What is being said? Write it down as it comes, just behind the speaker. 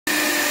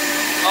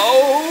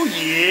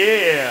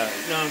Yeah.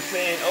 You know what I'm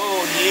saying?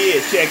 Oh,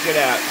 yeah. Check it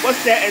out.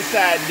 What's that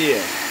inside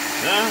there?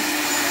 Huh?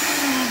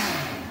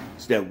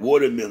 It's that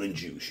watermelon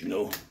juice, you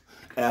know.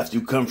 After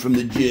you come from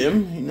the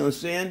gym, you know what I'm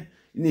saying?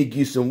 You need to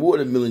get some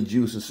watermelon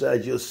juice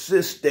inside your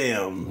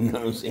system. You know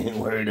what I'm saying?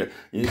 Word.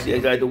 You see, I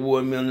got the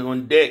watermelon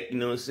on deck, you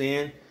know what I'm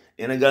saying?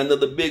 And I got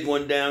another big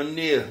one down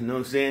there, you know what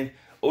I'm saying?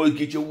 Always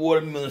get your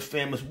watermelon,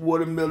 famous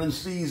watermelon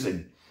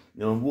season.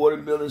 You know,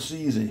 watermelon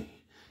season.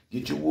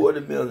 Get your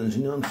watermelons,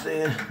 you know what I'm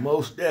saying?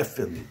 Most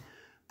definitely.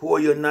 Pour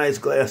you a nice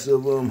glass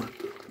of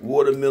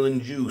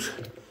watermelon juice.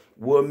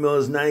 Watermelon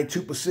is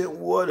 92%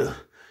 water.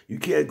 You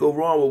can't go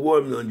wrong with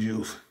watermelon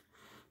juice.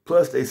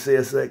 Plus, they say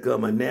it's like a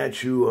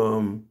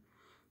natural,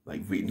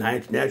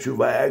 natural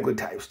Viagra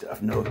type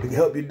stuff. You know, it can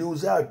help you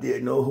dudes out there,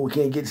 you know, who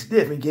can't get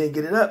stiff and can't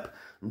get it up.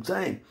 I'm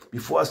saying,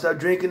 before I started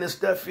drinking this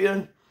stuff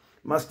here,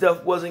 my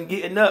stuff wasn't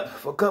getting up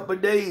for a couple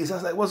of days. I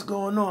was like, what's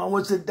going on? I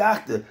went to the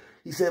doctor.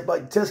 He said,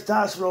 but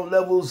testosterone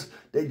levels,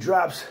 they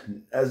drops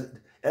as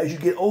you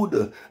get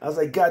older. I was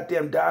like,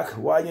 goddamn, doc,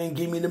 why you ain't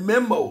give me the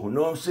memo? You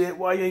know what I'm saying?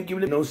 Why you ain't give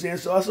me the, you know what I'm saying?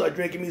 So I started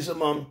drinking me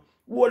some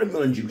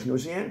watermelon juice, you know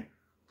what I'm saying?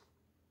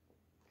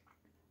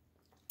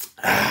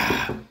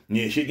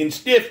 Yeah, she getting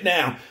stiff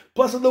now.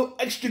 Plus a little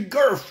extra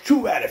girth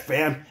too at it,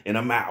 fam. And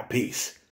I'm out. Peace.